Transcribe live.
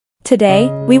Today,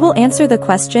 we will answer the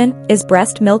question, is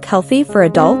breast milk healthy for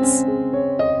adults?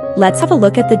 Let's have a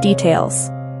look at the details.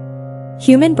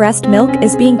 Human breast milk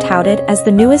is being touted as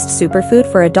the newest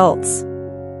superfood for adults.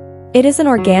 It is an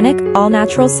organic,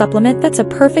 all-natural supplement that's a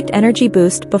perfect energy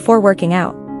boost before working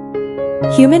out.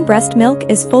 Human breast milk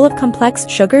is full of complex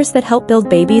sugars that help build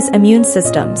babies' immune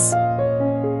systems.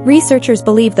 Researchers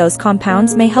believe those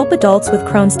compounds may help adults with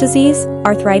Crohn's disease,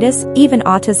 arthritis, even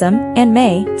autism, and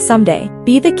may, someday,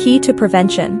 be the key to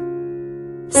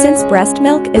prevention. Since breast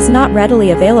milk is not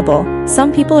readily available,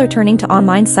 some people are turning to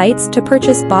online sites to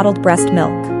purchase bottled breast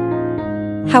milk.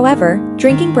 However,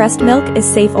 drinking breast milk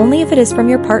is safe only if it is from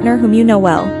your partner whom you know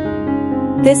well.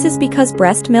 This is because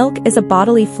breast milk is a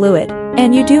bodily fluid,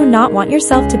 and you do not want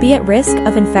yourself to be at risk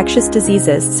of infectious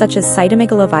diseases such as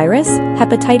cytomegalovirus,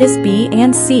 hepatitis B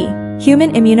and C,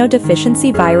 human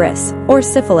immunodeficiency virus, or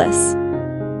syphilis.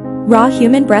 Raw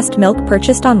human breast milk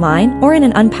purchased online or in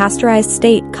an unpasteurized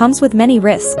state comes with many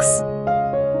risks.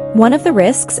 One of the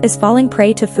risks is falling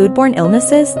prey to food-borne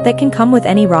illnesses that can come with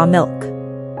any raw milk.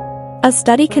 A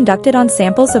study conducted on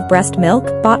samples of breast milk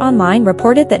bought online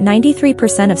reported that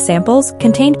 93% of samples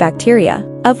contained bacteria,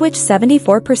 of which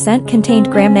 74%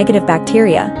 contained gram-negative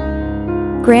bacteria.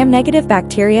 Gram-negative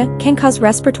bacteria can cause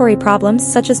respiratory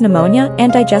problems such as pneumonia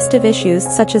and digestive issues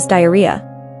such as diarrhea.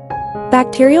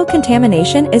 Bacterial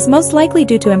contamination is most likely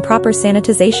due to improper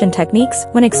sanitization techniques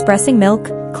when expressing milk,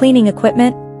 cleaning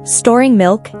equipment, storing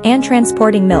milk, and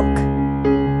transporting milk.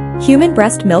 Human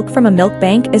breast milk from a milk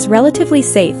bank is relatively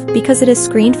safe because it is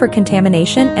screened for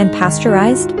contamination and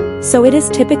pasteurized, so it is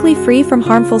typically free from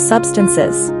harmful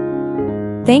substances.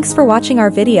 Thanks for watching our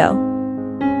video.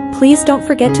 Please don't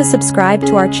forget to subscribe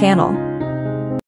to our channel.